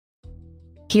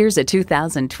Here's a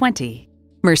 2020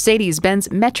 Mercedes-Benz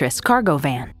Metris Cargo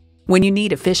Van. When you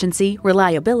need efficiency,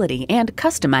 reliability, and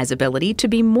customizability to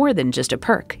be more than just a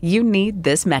perk, you need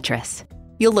this Metris.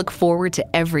 You'll look forward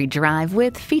to every drive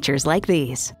with features like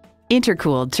these: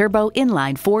 intercooled turbo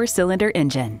inline 4-cylinder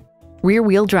engine,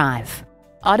 rear-wheel drive,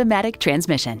 automatic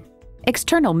transmission,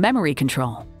 external memory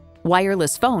control,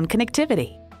 wireless phone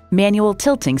connectivity, manual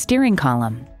tilting steering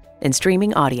column, and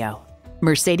streaming audio.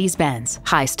 Mercedes-Benz,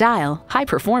 high style, high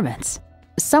performance.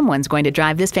 Someone's going to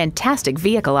drive this fantastic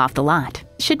vehicle off the lot.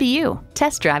 Should be you.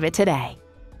 Test drive it today.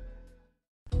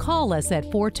 Call us at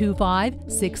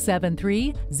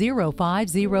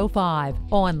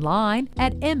 425-673-0505, online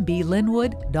at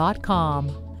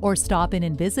mblynnwood.com, or stop in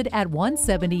and visit at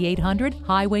 17800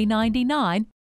 Highway 99,